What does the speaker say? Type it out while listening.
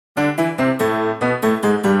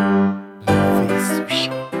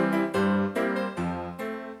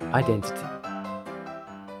Identity.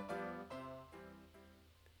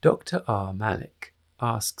 Dr. R. Malik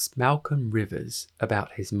asks Malcolm Rivers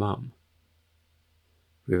about his mum.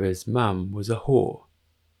 Rivers' mum was a whore,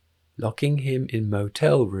 locking him in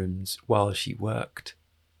motel rooms while she worked.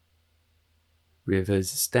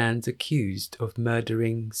 Rivers stands accused of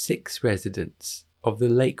murdering 6 residents of the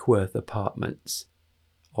Lakeworth apartments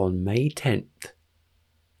on May 10th,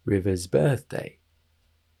 Rivers' birthday,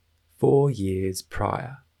 4 years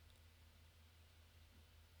prior.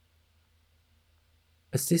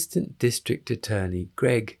 Assistant District Attorney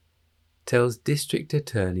Greg tells District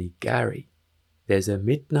Attorney Gary there's a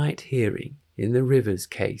midnight hearing in the Rivers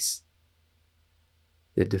case.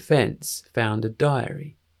 The defense found a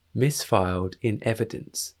diary misfiled in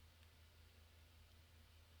evidence.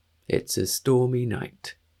 It's a stormy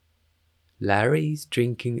night. Larry's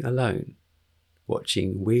drinking alone,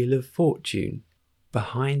 watching Wheel of Fortune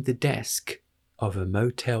behind the desk of a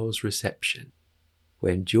motel's reception,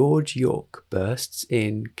 when George York bursts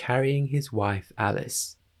in carrying his wife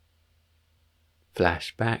Alice.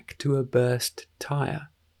 Flashback to a burst tyre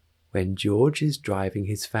when George is driving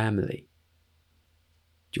his family.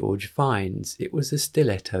 George finds it was a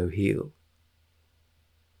stiletto heel.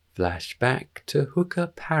 Flashback to hooker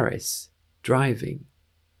Paris driving,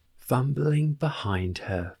 fumbling behind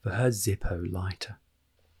her for her Zippo lighter.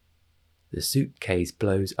 The suitcase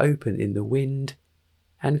blows open in the wind,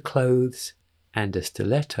 and clothes and a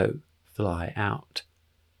stiletto fly out.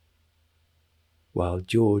 While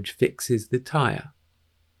George fixes the tyre,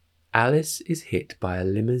 Alice is hit by a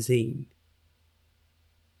limousine.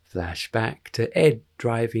 Flashback to Ed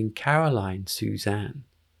driving Caroline Suzanne.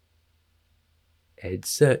 Ed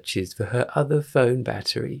searches for her other phone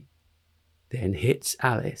battery, then hits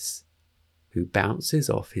Alice, who bounces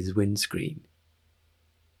off his windscreen.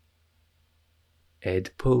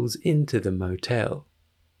 Ed pulls into the motel.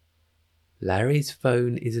 Larry's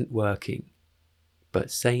phone isn't working, but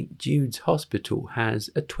St. Jude's Hospital has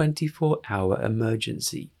a 24-hour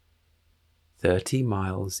emergency, 30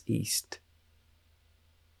 miles east.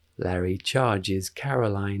 Larry charges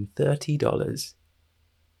Caroline $30.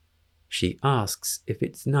 She asks if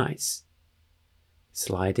it's nice,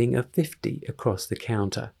 sliding a 50 across the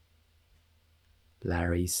counter.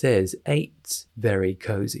 Larry says 8's very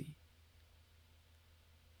cozy.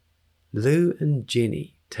 Lou and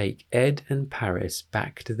Ginny take Ed and Paris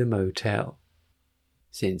back to the motel,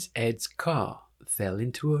 since Ed's car fell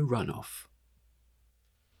into a runoff.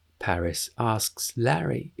 Paris asks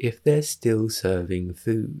Larry if they're still serving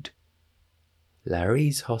food.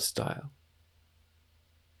 Larry's hostile.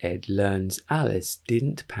 Ed learns Alice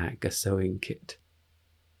didn't pack a sewing kit.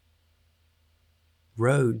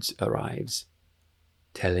 Rhodes arrives,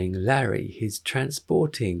 telling Larry he's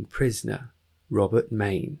transporting prisoner Robert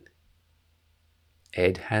Maine.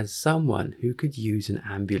 Ed has someone who could use an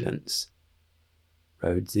ambulance.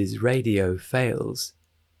 Rhodes's radio fails,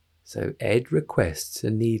 so Ed requests a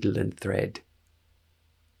needle and thread.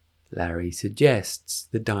 Larry suggests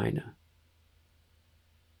the diner.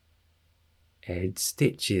 Ed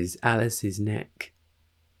stitches Alice's neck.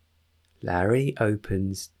 Larry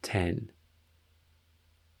opens 10.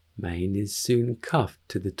 Maine is soon cuffed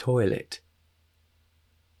to the toilet.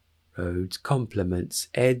 Rhodes compliments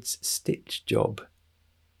Ed's stitch job.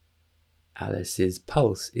 Alice's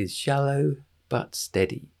pulse is shallow but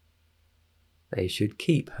steady. They should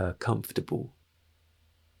keep her comfortable.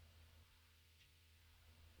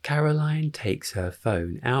 Caroline takes her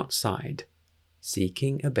phone outside,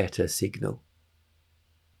 seeking a better signal.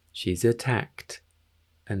 She's attacked,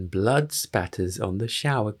 and blood spatters on the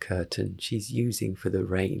shower curtain she's using for the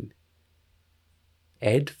rain.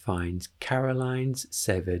 Ed finds Caroline's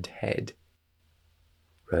severed head.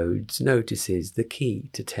 Rhodes notices the key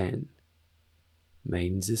to 10.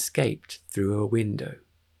 Maine's escaped through a window.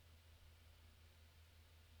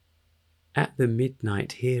 At the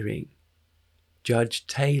midnight hearing, Judge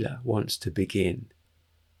Taylor wants to begin.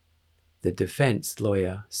 The defense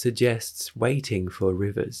lawyer suggests waiting for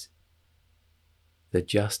Rivers. The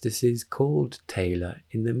justices called Taylor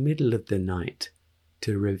in the middle of the night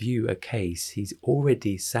to review a case he's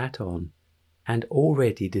already sat on and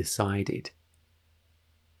already decided.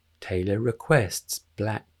 Taylor requests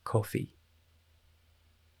black coffee.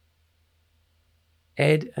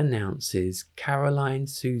 Ed announces Caroline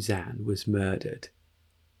Suzanne was murdered,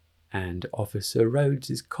 and Officer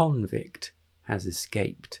Rhodes's convict has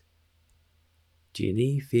escaped.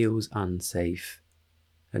 Ginny feels unsafe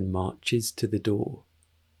and marches to the door,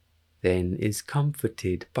 then is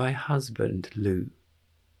comforted by husband Lou.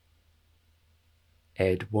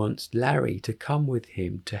 Ed wants Larry to come with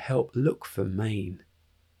him to help look for Maine.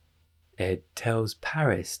 Ed tells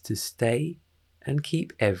Paris to stay and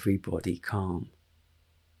keep everybody calm.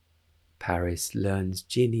 Paris learns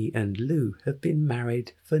Ginny and Lou have been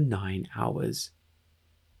married for 9 hours.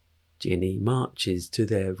 Ginny marches to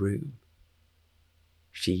their room.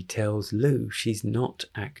 She tells Lou she's not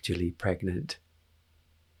actually pregnant.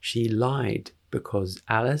 She lied because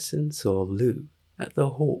Alison saw Lou at the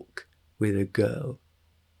Hawk with a girl.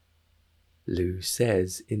 Lou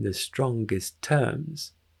says in the strongest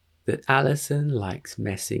terms that Alison likes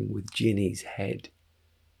messing with Ginny's head.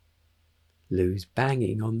 Lou's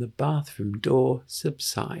banging on the bathroom door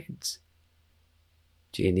subsides.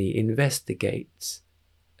 Ginny investigates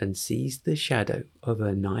and sees the shadow of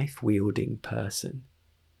a knife-wielding person.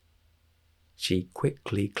 She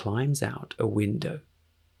quickly climbs out a window.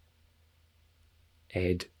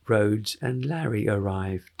 Ed, Rhodes and Larry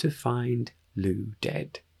arrive to find Lou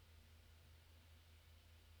dead.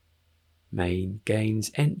 Maine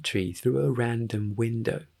gains entry through a random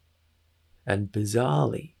window and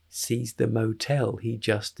bizarrely sees the motel he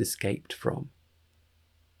just escaped from.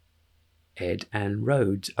 Ed and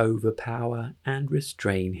Rhodes overpower and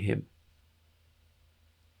restrain him.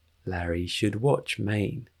 Larry should watch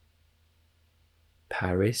Maine.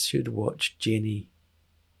 Paris should watch Ginny.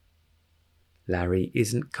 Larry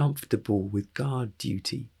isn't comfortable with guard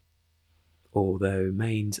duty, although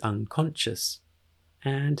Maine's unconscious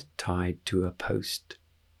and tied to a post.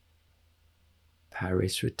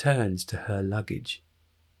 Paris returns to her luggage.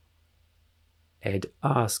 Ed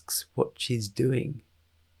asks what she's doing.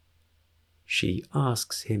 She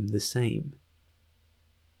asks him the same.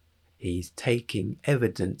 He's taking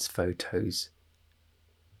evidence photos.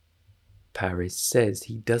 Paris says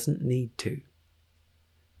he doesn't need to.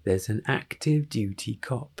 There's an active duty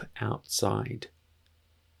cop outside.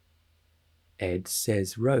 Ed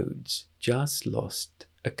says Rhodes just lost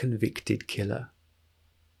a convicted killer.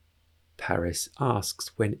 Paris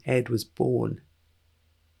asks when Ed was born.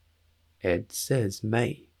 Ed says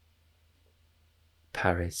May.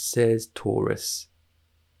 Paris says Taurus,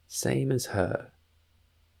 same as her.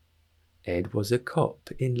 Ed was a cop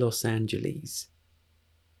in Los Angeles.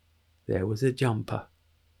 There was a jumper.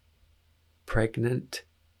 Pregnant,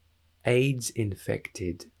 AIDS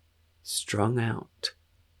infected, strung out.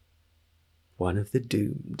 One of the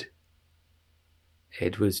doomed.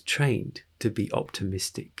 Ed was trained to be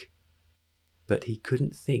optimistic, but he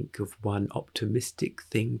couldn't think of one optimistic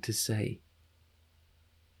thing to say.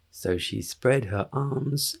 So she spread her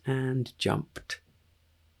arms and jumped.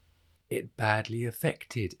 It badly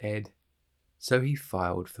affected Ed, so he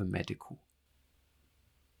filed for medical.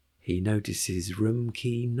 He notices room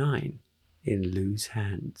key 9 in Lou's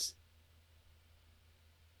hands.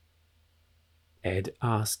 Ed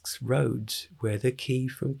asks Rhodes where the key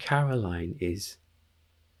from Caroline is.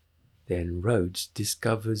 Then Rhodes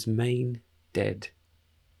discovers Maine dead.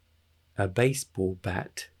 A baseball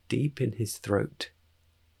bat deep in his throat.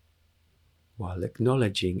 While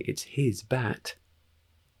acknowledging it's his bat,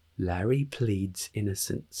 Larry pleads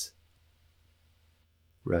innocence.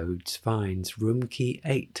 Rhodes finds room key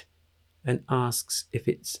 8 and asks if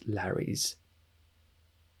it's Larry's.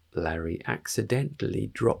 Larry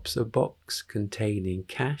accidentally drops a box containing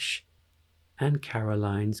cash and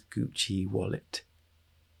Caroline's Gucci wallet.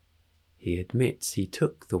 He admits he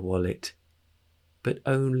took the wallet, but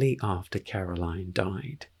only after Caroline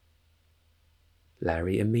died.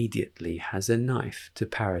 Larry immediately has a knife to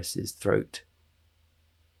Paris's throat.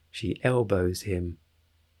 She elbows him.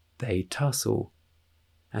 They tussle,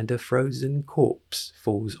 and a frozen corpse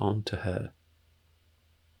falls onto her.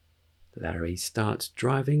 Larry starts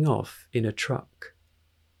driving off in a truck,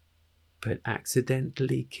 but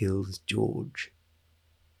accidentally kills George.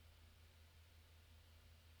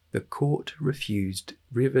 The court refused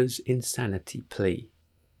Rivers' insanity plea.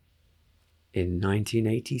 In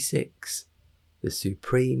 1986, the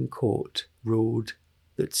Supreme Court ruled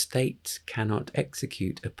that states cannot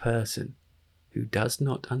execute a person who does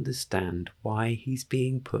not understand why he's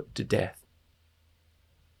being put to death.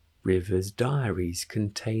 Rivers' diaries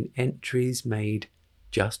contain entries made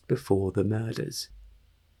just before the murders,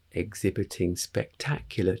 exhibiting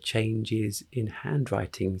spectacular changes in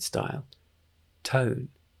handwriting style, tone,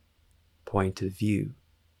 point of view.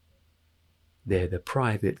 They're the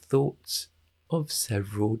private thoughts of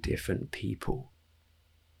several different people.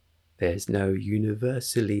 There's no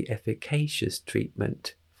universally efficacious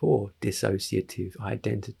treatment for dissociative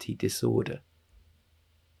identity disorder.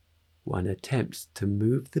 One attempts to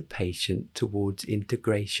move the patient towards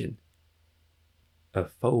integration, a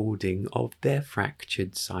folding of their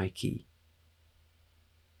fractured psyche.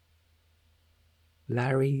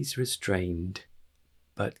 Larry's restrained,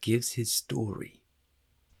 but gives his story.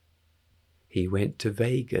 He went to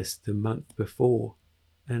Vegas the month before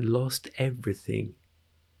and lost everything.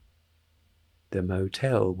 The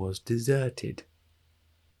motel was deserted,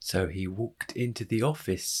 so he walked into the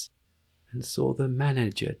office and saw the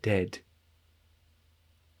manager dead.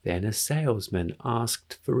 Then a salesman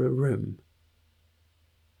asked for a room.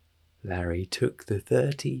 Larry took the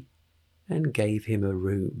 30 and gave him a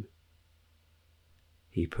room.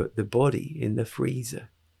 He put the body in the freezer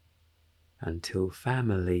until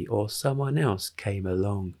family or someone else came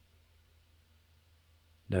along.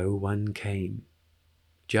 No one came,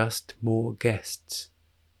 just more guests.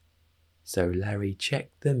 So Larry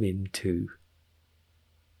checked them in too.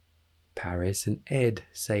 Paris and Ed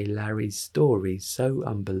say Larry's story's so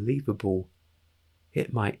unbelievable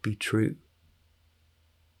it might be true.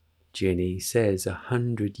 Ginny says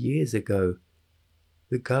 100 years ago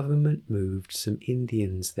the government moved some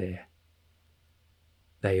Indians there.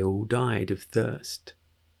 They all died of thirst.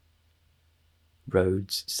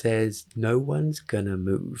 Rhodes says no one's gonna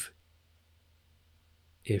move.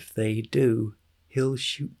 If they do, he'll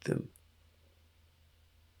shoot them.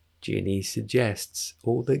 Ginny suggests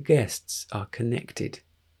all the guests are connected.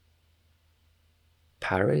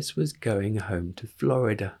 Paris was going home to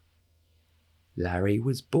Florida. Larry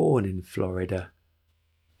was born in Florida,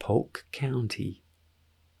 Polk County.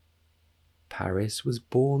 Paris was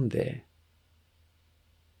born there.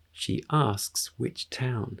 She asks which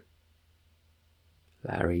town.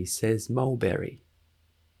 Larry says Mulberry.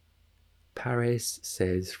 Paris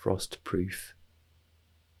says Frostproof.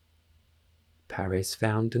 Paris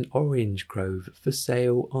found an orange grove for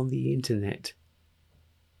sale on the internet.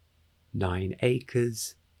 9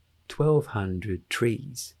 acres, 1,200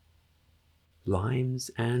 trees, limes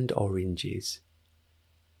and oranges.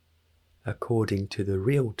 According to the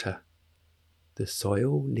realtor, the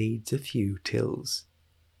soil needs a few tills.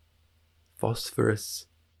 Phosphorus,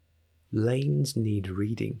 lanes need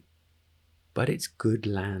reading, but it's good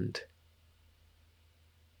land.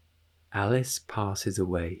 Alice passes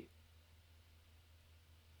away.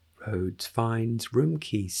 Rhodes finds room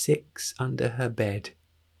key 6 under her bed.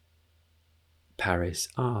 Paris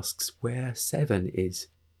asks where 7 is.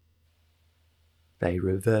 They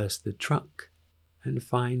reverse the truck and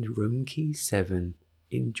find room key 7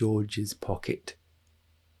 in George's pocket.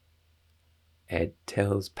 Ed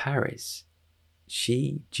tells Paris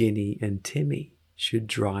she, Ginny and Timmy should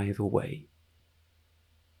drive away.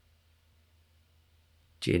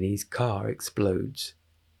 Ginny's car explodes.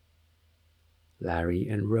 Larry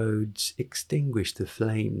and Rhodes extinguish the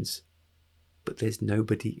flames, but there's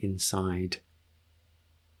nobody inside.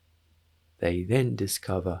 They then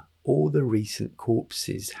discover all the recent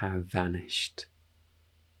corpses have vanished.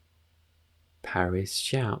 Paris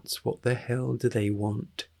shouts what the hell do they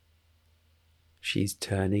want? She's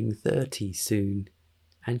turning 30 soon,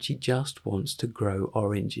 and she just wants to grow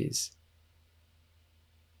oranges.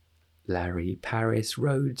 Larry, Paris,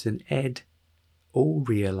 Rhodes and Ed all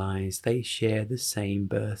realize they share the same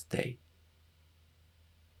birthday.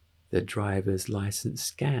 The driver's license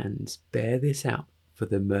scans bear this out for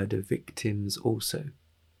the murder victims also.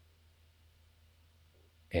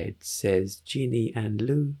 Ed says Ginny and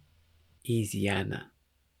Lou, Louisiana.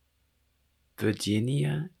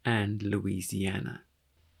 Virginia and Louisiana.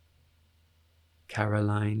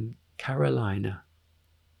 Caroline, Carolina.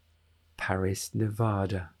 Paris,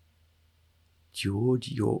 Nevada. George,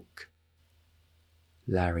 York.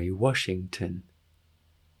 Larry, Washington.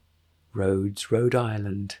 Rhodes, Rhode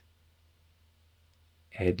Island.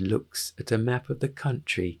 Ed looks at a map of the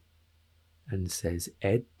country and says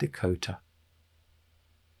Ed, Dakota.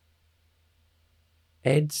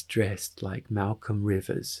 Ed's dressed like Malcolm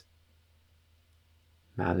Rivers.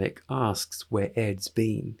 Malik asks where Ed's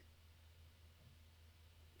been.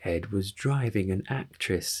 Ed was driving an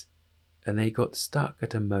actress and they got stuck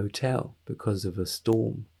at a motel because of a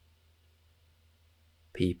storm.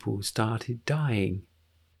 People started dying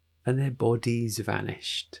and their bodies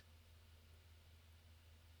vanished.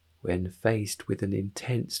 When faced with an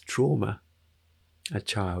intense trauma, a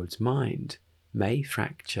child's mind may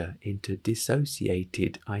fracture into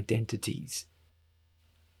dissociated identities.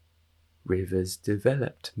 Rivers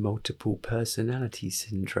developed multiple personality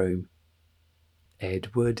syndrome.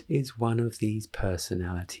 Edward is one of these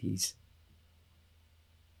personalities.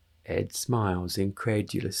 Ed smiles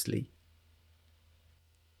incredulously.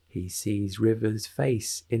 He sees Rivers'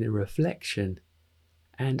 face in a reflection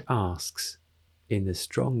and asks, in the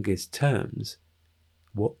strongest terms,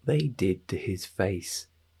 what they did to his face,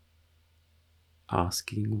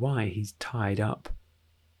 asking why he's tied up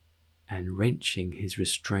and wrenching his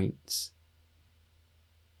restraints.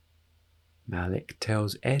 Malik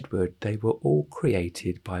tells Edward they were all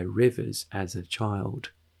created by Rivers as a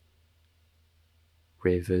child.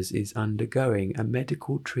 Rivers is undergoing a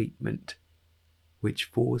medical treatment which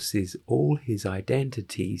forces all his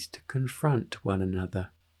identities to confront one another.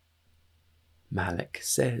 Malik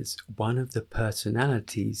says one of the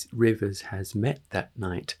personalities Rivers has met that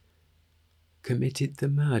night committed the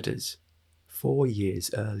murders 4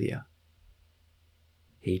 years earlier.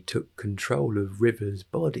 He took control of Rivers'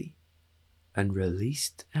 body and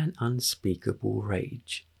released an unspeakable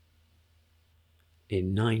rage.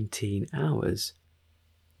 In 19 hours,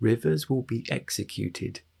 Rivers will be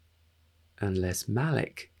executed unless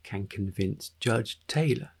Malik can convince Judge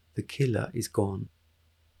Taylor the killer is gone.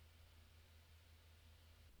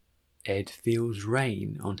 Ed feels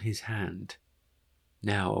rain on his hand,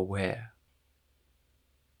 now aware.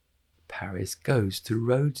 Paris goes to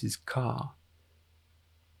Rhodes's car.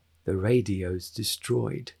 The radio's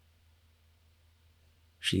destroyed.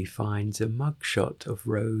 She finds a mugshot of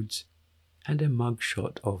Rhodes and a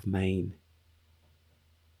mugshot of Maine.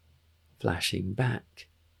 Flashing back,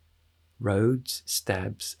 Rhodes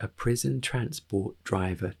stabs a prison transport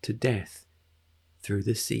driver to death through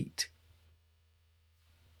the seat.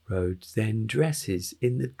 Rhodes then dresses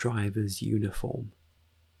in the driver's uniform.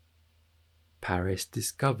 Paris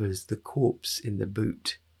discovers the corpse in the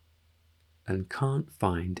boot and can't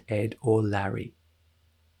find Ed or Larry.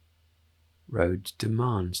 Rhodes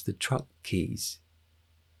demands the truck keys.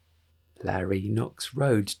 Larry knocks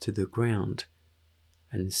Rhodes to the ground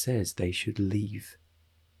and says they should leave.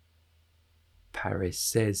 Paris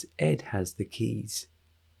says Ed has the keys.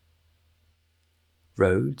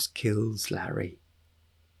 Rhodes kills Larry.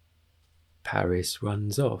 Paris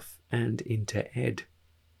runs off and into Ed.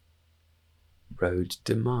 Rhodes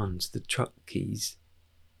demands the truck keys.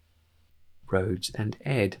 Rhodes and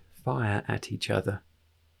Ed fire at each other.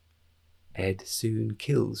 Ed soon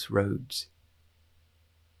kills Rhodes.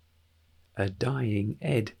 A dying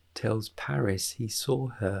Ed tells Paris he saw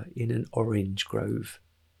her in an orange grove.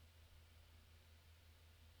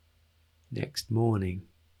 Next morning,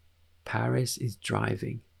 Paris is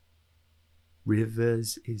driving.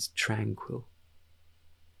 Rivers is tranquil.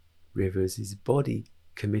 Rivers' body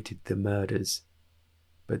committed the murders,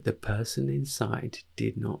 but the person inside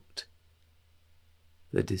did not.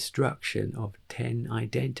 The destruction of 10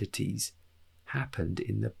 identities happened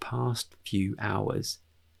in the past few hours.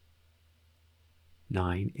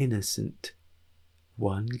 9 innocent,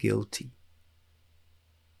 1 guilty.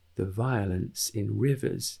 The violence in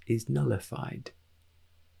Rivers is nullified.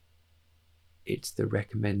 It's the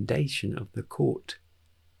recommendation of the court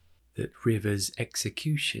that Rivers'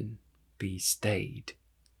 execution be stayed.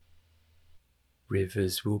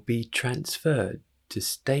 Rivers will be transferred to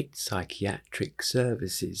state psychiatric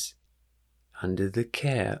services under the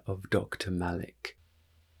care of Dr. Malik.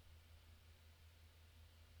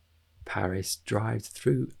 Paris drives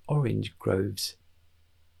through orange groves.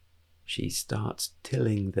 She starts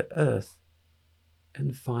tilling the earth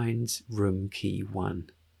and finds room key 1.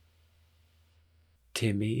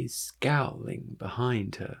 Timmy is scowling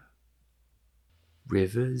behind her.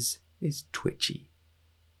 Rivers is twitchy.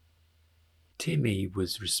 Timmy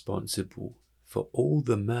was responsible for all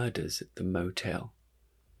the murders at the motel.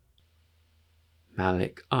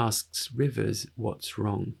 Malik asks Rivers what's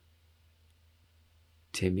wrong.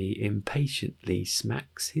 Timmy impatiently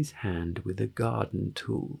smacks his hand with a garden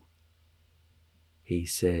tool. He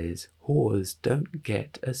says whores don't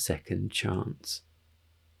get a second chance.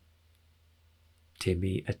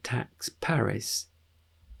 Timmy attacks Paris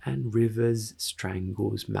and Rivers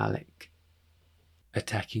strangles Malik,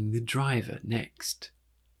 attacking the driver next.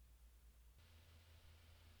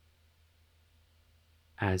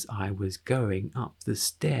 As I was going up the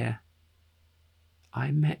stair,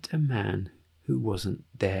 I met a man who wasn't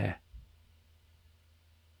there.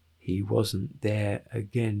 He wasn't there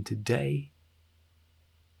again today.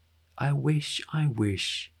 I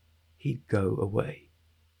wish he'd go away.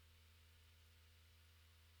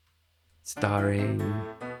 Starring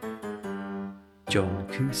John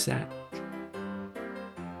Cusack,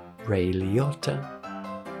 Ray Liotta,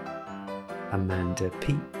 Amanda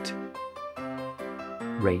Peet,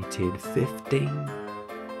 rated 15,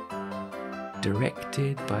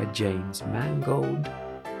 directed by James Mangold,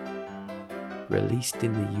 released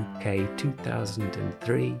in the UK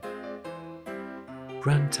 2003,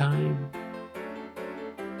 runtime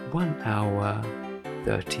 1 hour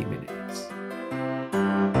 30 minutes.